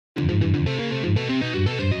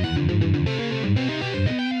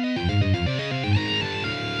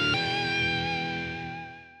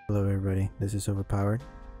Hello everybody, this is Overpowered,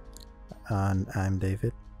 and I'm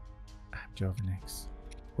David. I'm Jovinax.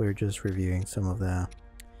 We're just reviewing some of the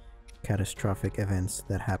catastrophic events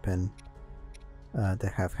that have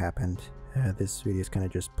happened. This video is kind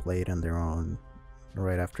of just played on their own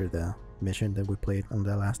right after the mission that we played on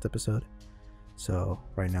the last episode. So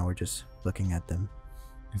right now we're just looking at them.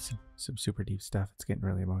 It's some super deep stuff. It's getting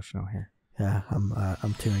really emotional here. Yeah,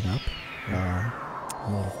 I'm tearing up.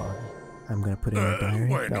 I'm a little foggy. I'm gonna put in a diary.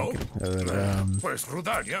 Bueno, pues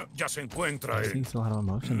Rudalia ya se encuentra en... There's a lot of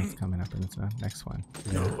emotion that's coming up in this next one.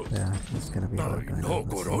 Yeah, it's gonna be hard. No,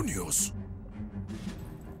 Coronios.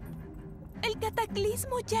 ¿El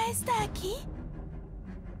cataclismo ya está aquí?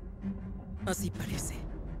 Así parece.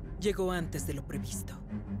 Llegó antes de lo previsto.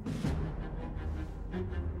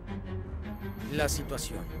 La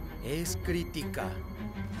situación es crítica.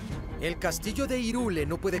 El castillo de Hyrule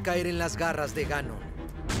no puede caer en las garras de Ganon.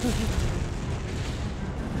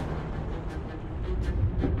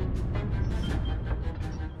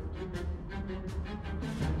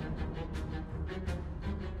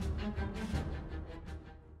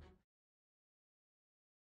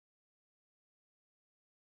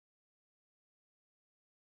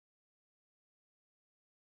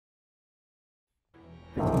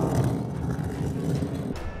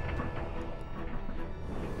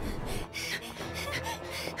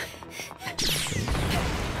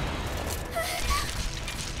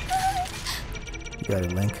 You got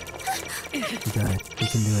it, Link. You got it. You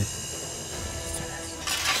can do it.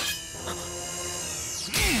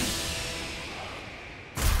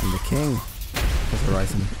 I'm the king. That's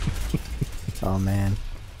Horizon. Oh man.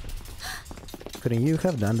 Couldn't you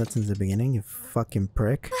have done that since the beginning, you fucking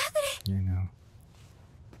prick? You know.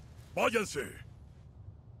 Váyanse.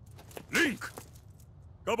 Link,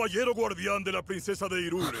 caballero guardián de la princesa de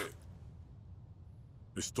Hyrule.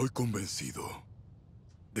 Estoy convencido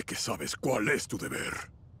de que sabes cuál es tu deber.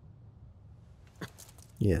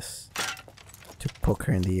 Yes. To poke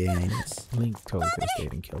her in the anus. Link totally could have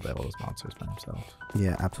stayed and killed all those monsters by himself.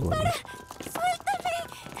 Yeah, absolutely.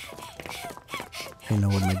 I know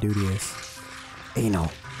what my duty is. Anal.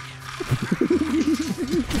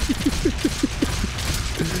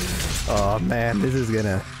 Oh man, this is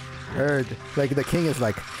gonna hurt. Like the king is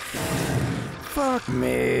like, fuck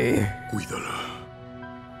me. Cuídala.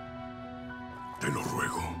 Te lo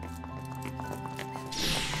ruego.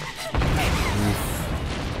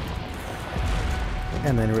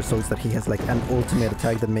 And then it results that he has like an ultimate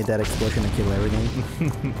attack that made that explosion and kill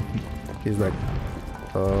everything. He's like,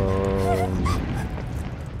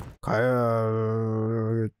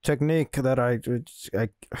 technique that I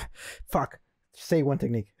fuck. Say one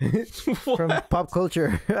technique from pop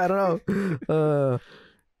culture. I don't know.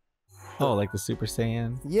 Oh, like the Super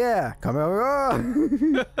Saiyan? Yeah, come over.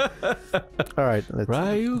 All right, let's.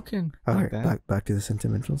 Ryuken. All Like right, that. back to the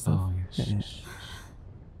sentimental stuff. Oh, yes.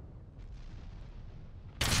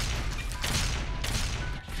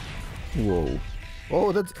 Yeah. Whoa.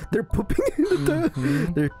 Oh, they're pooping.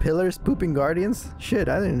 They're pillars pooping guardians. Shit,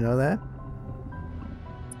 I didn't know that.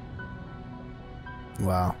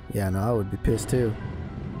 Wow. Yeah, no, I would be pissed too.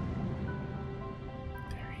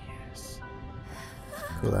 There he is.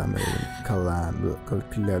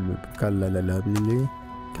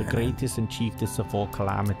 The greatest and chiefest of all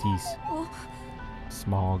calamities.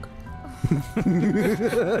 Smog.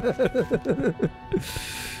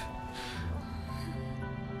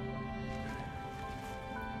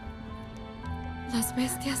 Las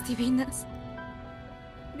bestias divinas.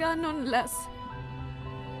 Ganon las.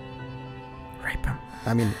 Rape him.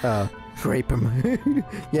 I mean, rape him.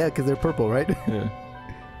 Yeah, because they're purple, right? Yeah.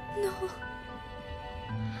 No.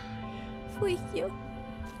 Fui yo.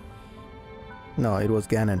 No, it was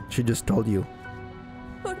Ganon. She just told you.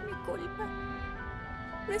 Por mi culpa.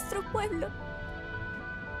 Nuestro pueblo.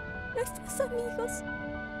 Nuestros amigos.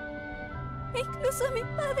 E incluso mi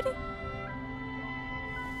padre.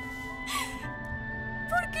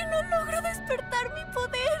 ¿Por qué no logro despertar mi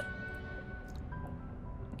poder?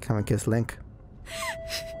 Come and kiss Link.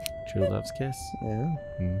 True love's kiss. Yeah.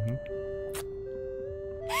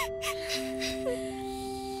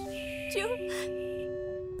 Yo.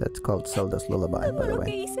 That's called Zelda's Lullaby, by the Todo lo way.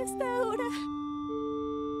 que hice hasta ahora.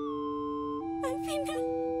 Al final.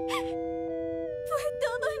 Fue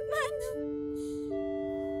todo en vano.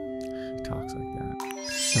 He talks like that.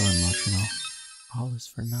 So emotional. All is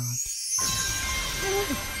for naught.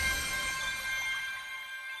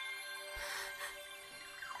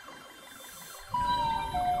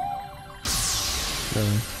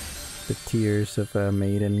 Really? the tears of a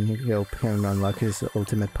maiden help him unlock his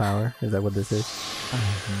ultimate power. Is that what this is? I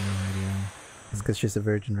have no idea. It's because she's a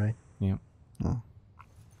virgin, right? Yeah. Oh.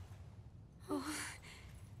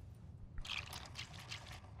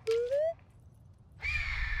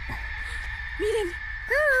 Miren.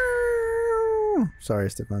 Sorry,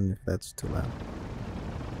 Stefan, if that's too loud.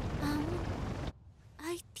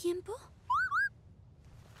 ¿Hay tiempo?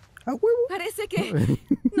 ¡Ah, huevo! Parece que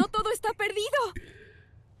no todo está perdido.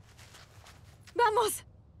 Vamos.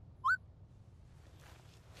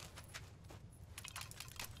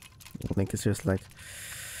 Link is just like,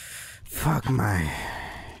 fuck my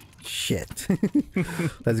shit.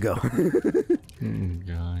 Let's go.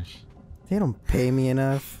 Gosh. They don't pay me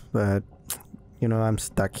enough, but you know, I'm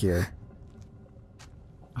stuck here.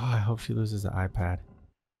 Oh, I hope she loses the iPad.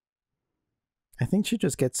 I think she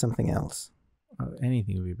just gets something else.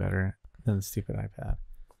 Anything would be better than the stupid iPad.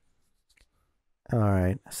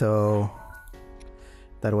 Alright, so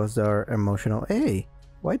that was our emotional. Hey,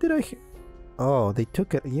 why did I? Oh, they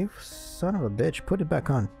took it. You son of a bitch. Put it back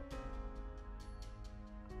on.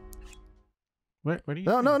 What are you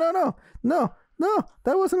No, saying? no, no, no. No, no.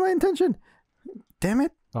 That wasn't my intention. Damn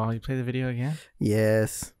it. Oh, you play the video again?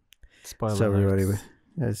 Yes. Spoiler So everybody, alerts.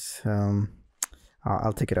 it's,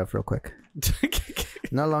 I'll take it off real quick.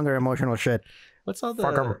 No longer emotional shit. What's all the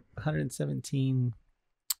Fuck 'em. 117?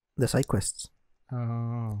 The side quests.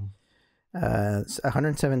 Oh.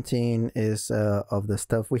 117 is of the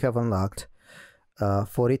stuff we have unlocked.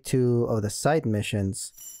 42 of the side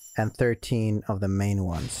missions, and 13 of the main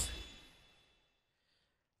ones.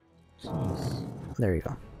 Jeez. There you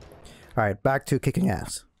go. All right, back to kicking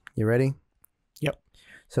ass. You ready? Yep.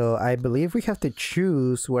 So I believe we have to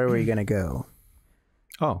choose where we're gonna go.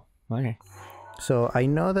 Oh, okay. So I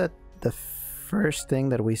know that the first thing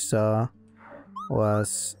that we saw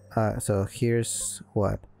was so here's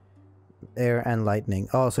what, air and lightning.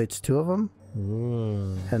 Oh, so it's two of them.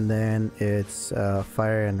 Ooh. And then it's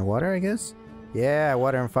fire and water, I guess. Yeah,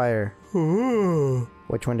 water and fire.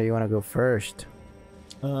 Which one do you want to go first?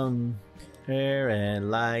 Air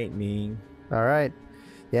and lightning. All right.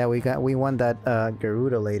 Yeah, we won that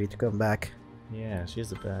Garuda lady to come back. Yeah, she's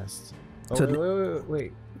the best. Oh, So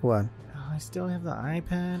wait. What? Oh, I still have the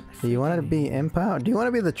iPad. Do you want to be Impa? Do you want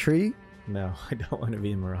to be the tree? No, I don't want to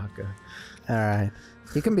be in Morocco. All right.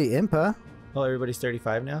 You can be Impa. Oh, everybody's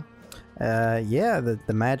 35 now? Yeah,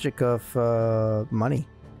 the magic of money.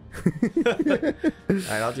 Alright,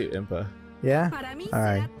 I'll do Impa. Yeah. Para mí All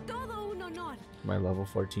right. será todo un honor. My level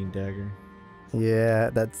 14 dagger. Yeah,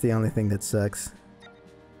 that's the only thing that sucks.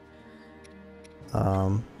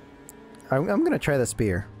 I'm gonna try the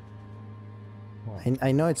spear.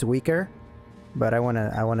 I know it's weaker, but I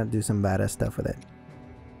wanna do some badass stuff with it.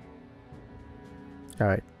 All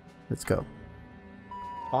right, let's go.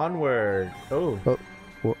 Onward! Oh! Oh,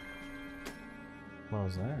 wha- What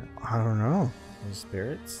was that? I don't know. Those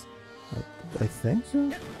spirits? I think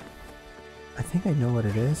so. I think I know what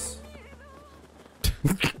it is.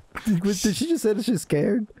 Did she just say that she's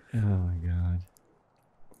scared? Oh my god.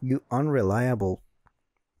 You unreliable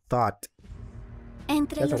thought.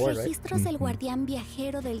 Entre That's a los word, right? registros del guardián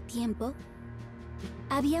viajero del tiempo,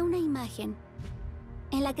 había una imagen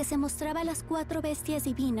en la que se mostraba las 4 bestias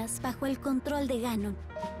divinas bajo el control de Ganon,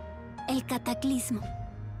 el cataclismo.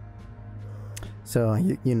 So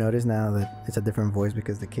you notice now that it's a different voice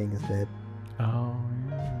because the king is dead. Oh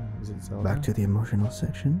yeah. Is it Zelda? Back to the emotional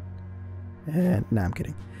section. And no, I'm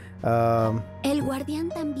kidding. El guardián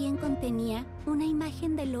también contenía una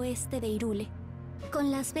imagen del oeste de Hyrule,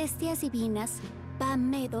 con las bestias divinas Van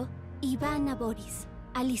Medo y Van Aboris,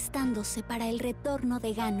 alistándose para el retorno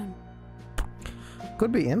de Ganon.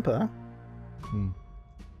 Could be Impa.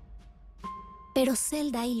 Pero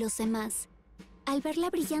Zelda y los demás, al ver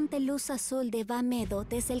la brillante luz azul de Van Medo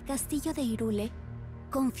desde el castillo de Hyrule,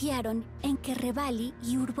 confiaron en que Revali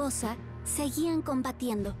y Urbosa seguían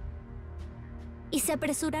combatiendo y se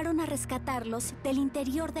apresuraron a rescatarlos del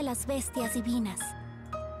interior de las bestias divinas.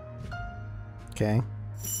 Okay.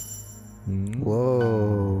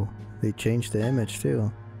 Whoa. They changed the image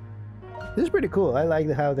too. This is pretty cool. I like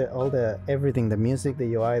how everything, the music,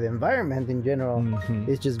 the UI, the environment in general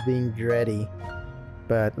is just being dready.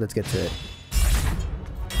 But let's get to it.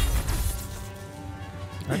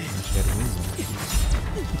 I think she had a reason.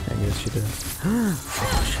 I guess she does. Oh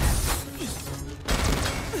shit.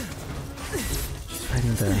 She's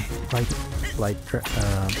fighting the light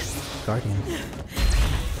guardian.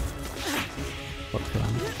 What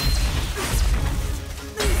Calamity?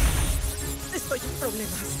 Estoy en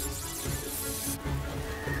problemas.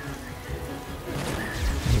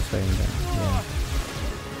 He's fighting that. Yeah.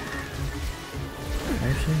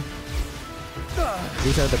 Is she?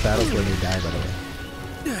 These are the battles where they die, by the way.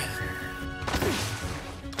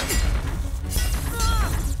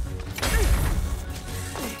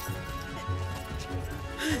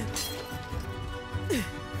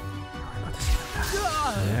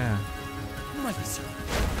 Yeah.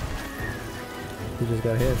 He just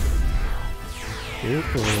got hit.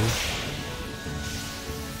 Beautiful.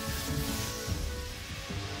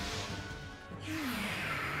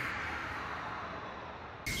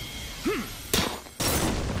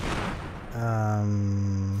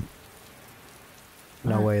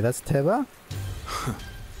 No way, that's Teba?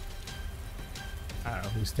 I don't know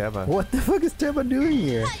who's Teba. What the fuck is Teba doing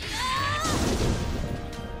here?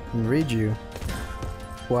 Read you.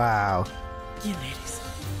 Wow. ¿Quién eres?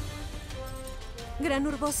 Gran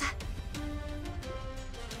Urbosa.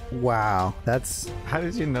 Wow, that's... How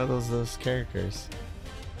did you know those characters?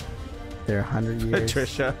 They're 100 years.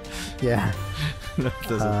 Patricia. Yeah. No, it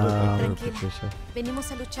doesn't look like Tranquila. Patricia.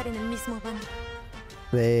 Venimos a luchar en el mismo bando.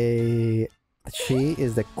 She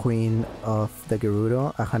is the queen of the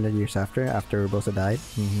Gerudo 100 years after Urbosa died.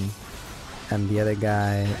 And the other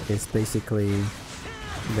guy is basically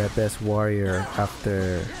the best warrior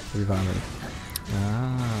after Rivali.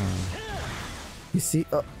 Ah. You see?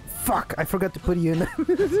 Oh, fuck! I forgot to put you in.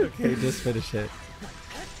 Okay, just finish it.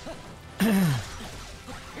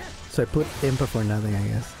 So I put Impa for nothing, I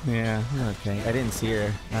guess. Yeah, okay. I didn't see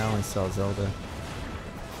her. I only saw Zelda.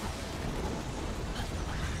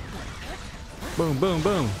 Boom, boom,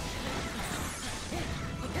 boom.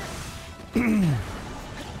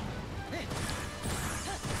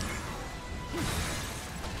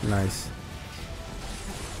 Nice.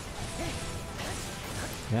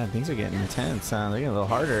 Yeah, things are getting intense. They're getting a little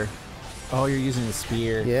harder. Oh, you're using the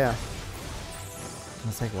spear. Yeah. I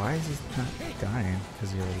was like, why is he not dying?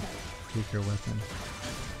 Because you're a weaker weapon.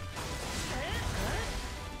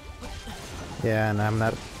 Yeah, and I'm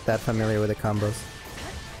not that familiar with the combos.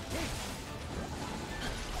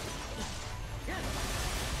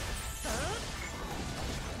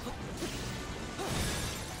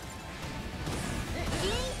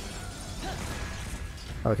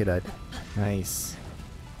 Oh, he died. Nice.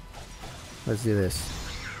 Let's do this.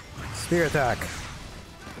 Spear attack!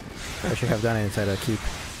 I should have done it inside a keep.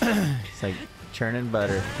 It's like churning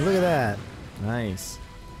butter. Look at that! Nice.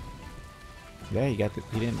 Yeah, you got the.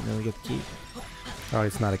 You didn't really get the keep. Oh,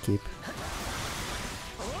 it's not a keep.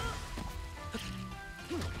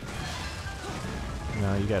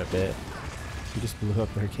 No, you got a bit. You just blew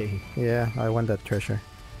up their cave. Yeah, I want that treasure.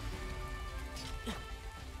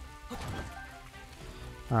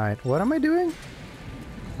 Alright, what am I doing?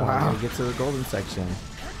 Wow. Get to the golden section.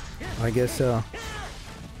 I guess so.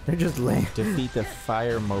 They're just lame. Defeat the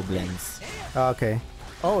fire moblins. Oh, okay.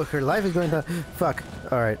 Oh, her life is going down. Fuck.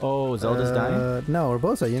 Alright. Oh, Zelda's dying? No,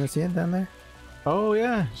 Urbosa, you don't see it down there? Oh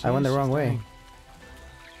yeah. I went the she's wrong way.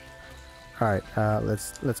 dying. Alright,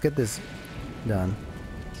 let's get this done.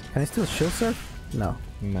 Can I still shield surf? No.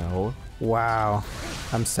 No. Wow.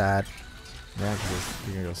 I'm sad. Yeah, because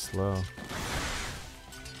you're gonna go slow.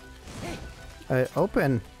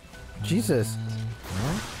 Open. Jesus.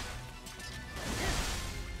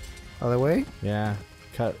 No? Other way? Yeah.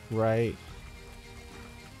 Cut right.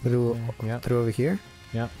 Through, Yep. through over here?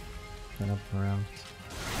 Yep. Then up and around.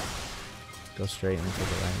 Go straight and take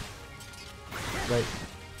it right. Right.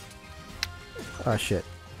 Oh shit.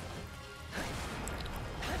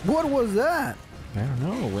 What was that? I don't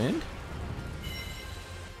know. Wind?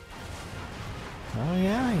 Oh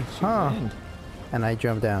yeah. You shoot Huh. wind. And I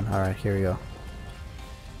jumped down. Alright, here we go.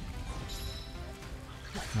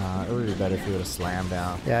 It would be better if you would have slammed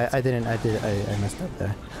down. Yeah, I didn't. I messed up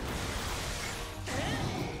there.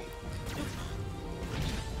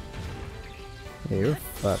 Yeah, you're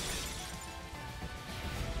fucked.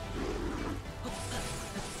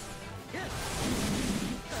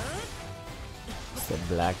 It's the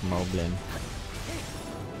black moblin.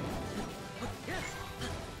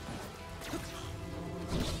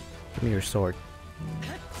 Give me your sword.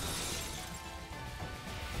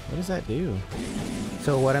 What does that do?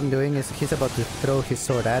 So what I'm doing is he's about to throw his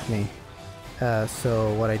sword at me.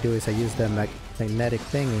 So what I do is I use the magnetic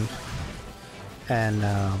thingy and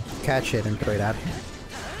catch it and throw it at me.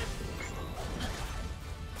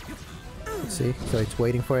 See? So it's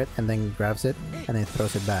waiting for it and then grabs it and then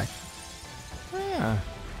throws it back. Yeah.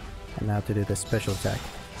 And now to do the special attack.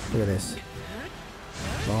 Look at this.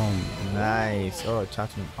 Boom. Nice. Oh, it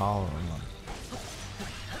chopped them all in one.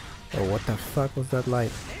 Oh, what the fuck was that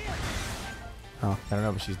light? Oh, I don't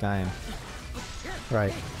know, but she's dying.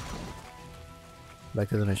 right. Back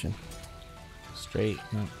to the mission. Straight.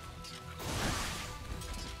 No.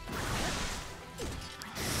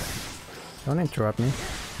 Don't interrupt me.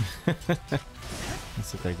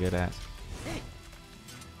 That's what they're good at.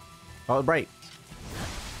 Oh, right.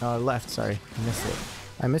 Oh, left. Sorry, I missed it.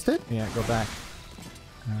 I missed it? Yeah, go back.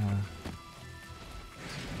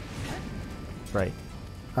 Right.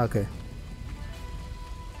 Okay.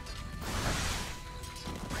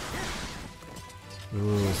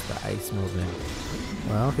 Ooh, it's the ice moving.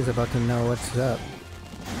 Well, he's about to know what's up.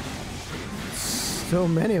 So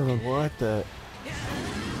many of them. What the?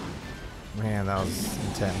 Man, that was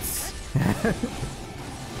intense.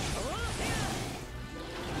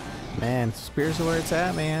 Man. Spears are where it's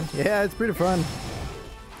at, man. Yeah, it's pretty fun.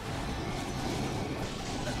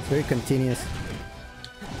 It's very continuous.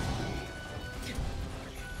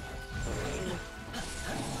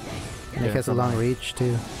 And it has a long reach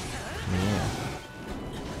too. Yeah.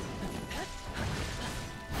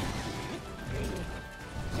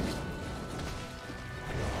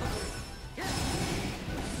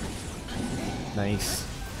 Nice.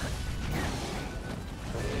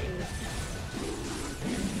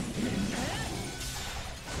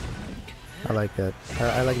 I like that.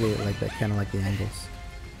 I like that kind of like the angles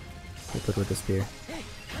they put with the spear.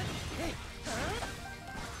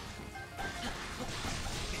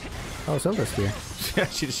 Oh, Zelda's spear. Yeah,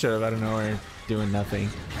 she just showed up out of nowhere, doing nothing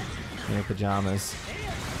in her pajamas.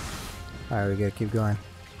 Alright, we gotta keep going.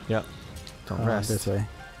 Yep. Don't rest. This way.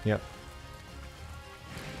 Yep.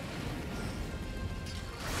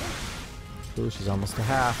 Ooh, she's almost to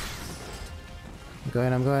half. I'm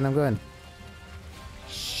going.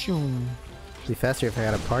 Shoom. Be faster if I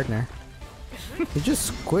had a partner. You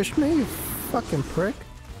just squished me, you fucking prick.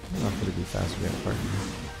 I'm not gonna be faster if we have a partner.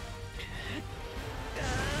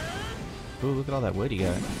 Ooh, look at all that wood you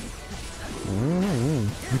got.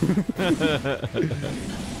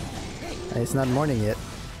 It's not morning yet.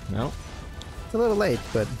 Nope. It's a little late,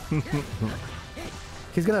 but...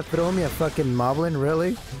 He's gonna throw me a fucking moblin,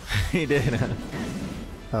 really? He did.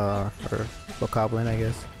 Or bokoblin, I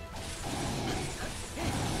guess.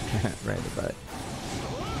 Right in the butt.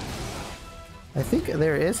 I think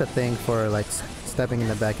there is a thing for like stepping in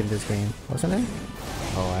the back in this game, wasn't it?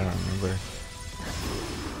 Oh, I don't remember.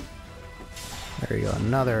 There you go,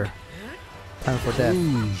 another time for death.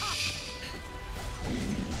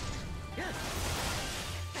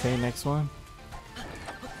 Okay, next one.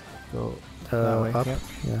 Go that way. Up, Yep.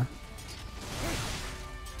 yeah.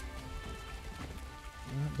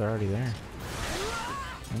 They're already there.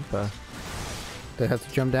 Oompa. Do I have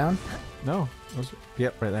to jump down? No. Those,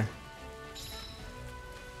 yep, right there.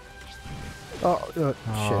 Oh, shit.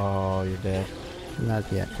 Oh, you're dead.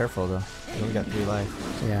 Not yet. Careful though. You only got 3 life.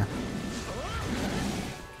 Yeah.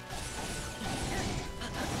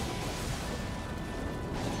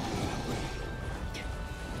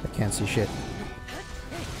 I can't see shit.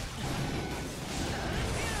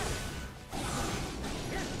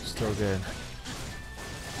 Still good.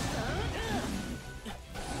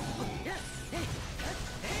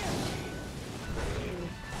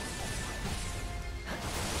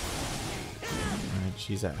 Alright,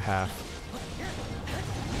 she's at half.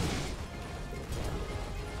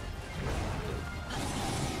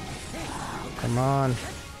 Come on.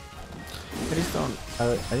 I just don't.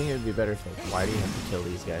 I think it would be better if, like, why do you have to kill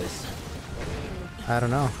these guys? I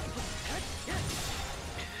don't know.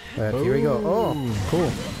 But here we go. Oh,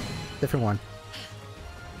 cool. Different one.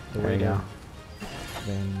 The There way you go. down.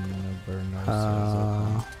 Then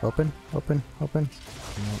Open. Nope, you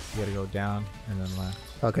gotta go down and then left.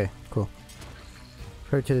 Okay, cool.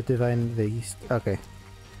 Pray to the divine the east. Okay.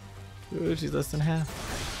 Ooh, she's less than half.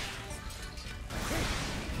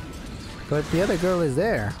 But the other girl is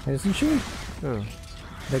there, isn't she? Ooh.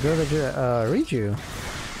 The girl that read you.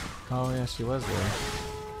 Oh yeah, she was there.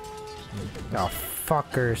 Oh,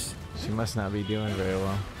 fuckers. She must not be doing very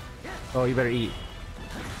well. Oh, you better eat.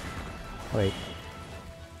 Wait.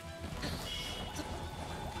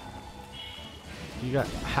 You got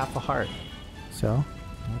half a heart. So?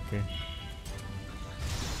 Okay.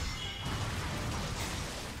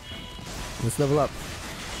 Let's level up.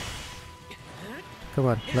 Come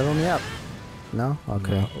on, level me up. No?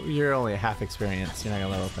 Okay. No, you're only at half experience. You're not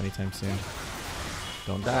gonna level up anytime soon.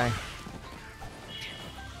 Don't die.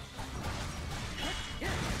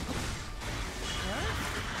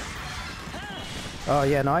 Oh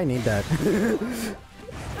yeah, no, I need that.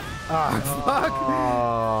 Ah, fuck!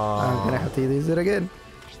 Oh, I'm gonna have to use it again.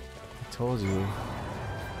 I told you.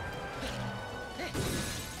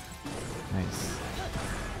 Nice.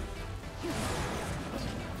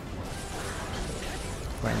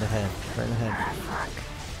 Right in the head. Right in the head. Fuck.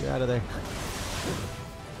 Get out of there.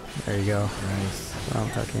 There you go. Nice. That's what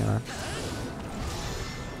I'm talking about.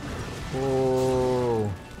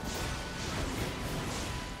 Whoa.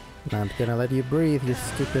 Not gonna let you breathe, you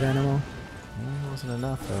stupid animal. That wasn't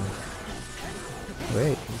enough though.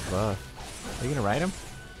 Wait, He's buff. Are you gonna ride him?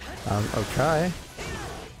 I'll try.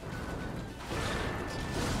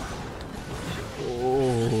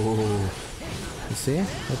 Oh. You see?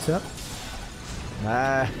 What's up?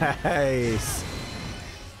 Nice.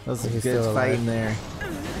 That was some He's good still fighting alive. there.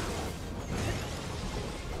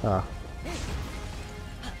 Oh.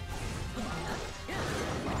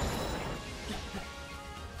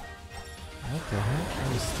 What the heck? Oh,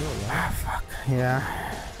 he's still alive. Fuck. Yeah.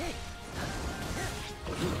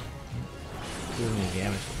 Doing any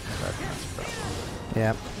damage. That's a problem.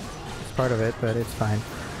 Yeah. It's part of it, but it's fine.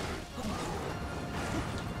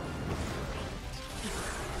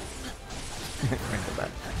 Wrinkle that.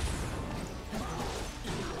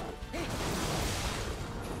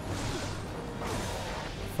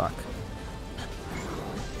 Fuck.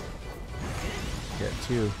 Get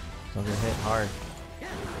 2. Don't get hit hard.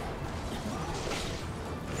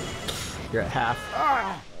 You're at half.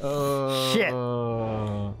 Oh, Shit.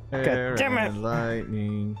 God damn it.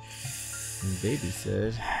 Lightning. And baby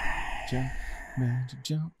said, jump, magic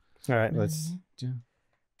jump. All right, let's Jump.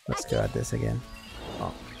 go at this again.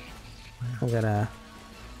 Oh, I'm gonna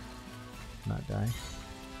not die.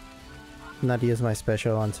 not use my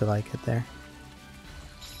special until I get there.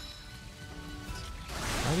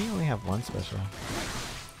 Why do you only have one special?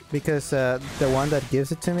 Because the one that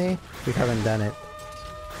gives it to me, we haven't done it.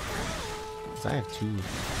 'Cause I have 2.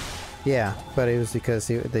 Yeah, but it was because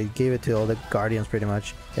they gave it to all the Guardians pretty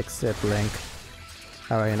much, except Link.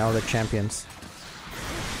 Alright, and all the champions.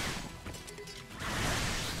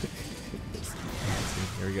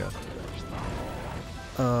 Here we go.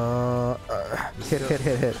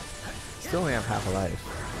 Hit. Still only have half a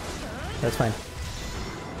life. That's fine.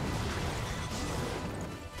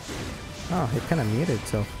 Oh, it kind of muted,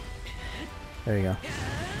 so... There you go.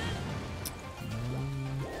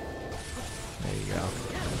 There you go.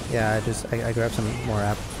 Yeah, I grabbed some more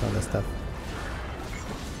apps from this stuff.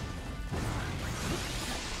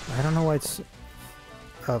 I don't know why it's...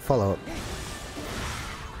 follow up.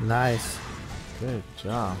 Nice. Good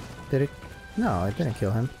job. Did it... No, it didn't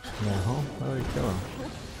kill him. No, why would he kill him?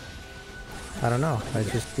 I don't know. I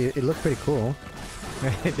just... It looked pretty cool.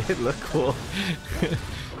 It did look cool.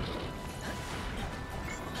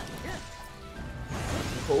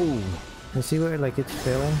 Oh. You see where, like, it's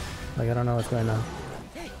failing? Like, I don't know what's going on.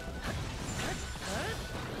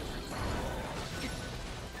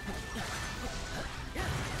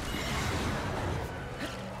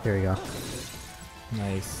 Here we go.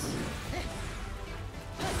 Nice.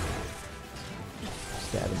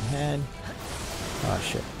 Stab in the head. Oh,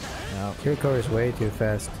 shit. No, He recovers way too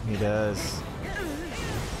fast. he does.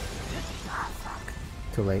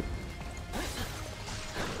 Too late.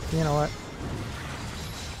 You know what?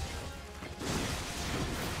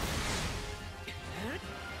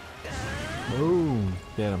 Boom.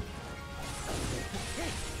 Get him.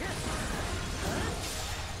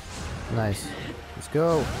 Nice. Let's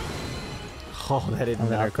go. Oh, that did I'm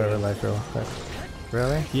gonna not recover good. life real quick.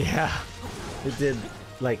 Really? Yeah. It did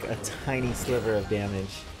like a tiny sliver of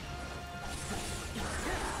damage.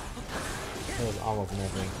 It was almost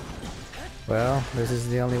nothing. Well, this is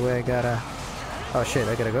the only way I gotta... Oh shit,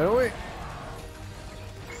 I gotta go away.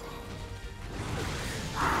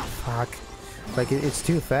 Fuck. Like, it's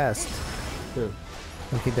too fast Dude.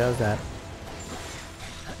 when he does that.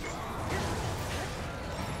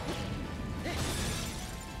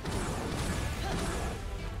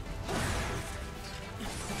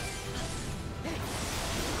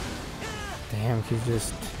 Damn, she's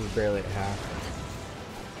just... He's barely at half.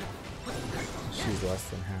 She's less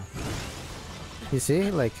than half. You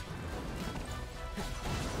see? Like...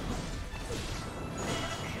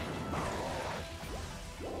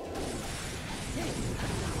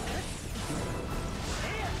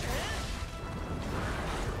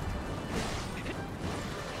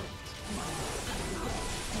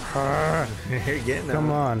 You're getting them.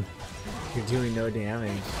 Come on. You're doing no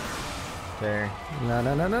damage. There. No,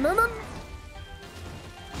 no, no, no, no, no!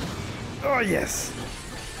 Oh, yes!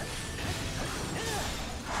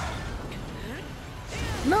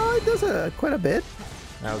 No, it does quite a bit.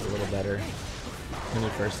 That was a little better. When you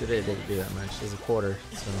first did it, it didn't do that much. It was a quarter,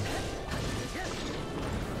 so.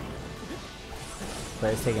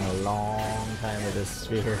 But it's taking a long time with this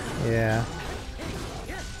sphere. Yeah.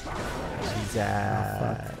 She's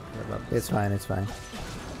at... It's fine, it's fine.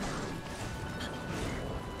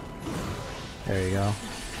 There you go.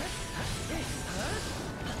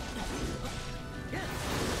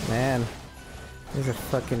 Man, this is a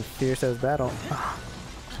fucking fierce ass battle. I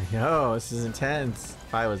know, this is intense.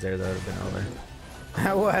 If I was there, that would have been over.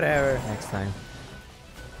 Whatever. Next time.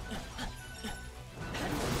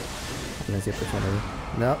 Let's see opportunity.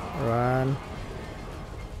 No, run.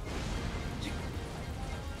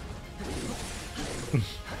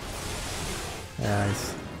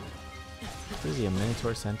 Nice. Is he a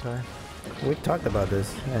Minotaur Centaur? We talked about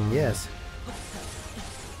this, and yes.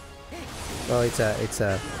 Oh, it's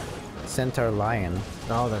a centaur lion.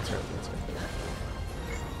 Oh, that's right. That's right.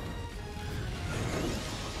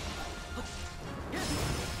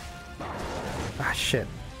 Ah, shit.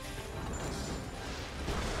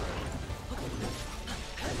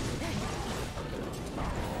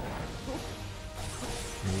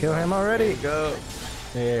 Kill him already. Go.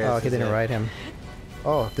 There, Oh, he didn't ride him.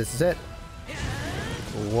 Oh, this is it.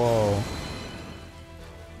 Whoa.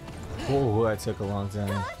 Oh, that took a long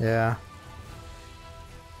time. Yeah.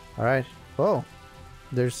 Alright. Oh.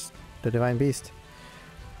 There's the Divine Beast.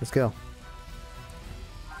 Let's go.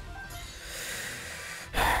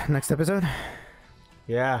 Next episode.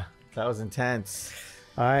 Yeah, that was intense.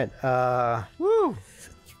 Alright. Woo!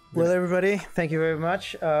 Well, everybody, thank you very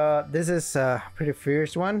much. This is a pretty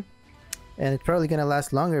fierce one. And it's probably gonna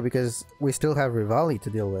last longer because we still have Rivali to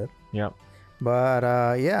deal with. Yep. But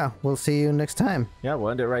yeah, we'll see you next time. Yeah, we'll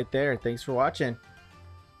end it right there. Thanks for watching.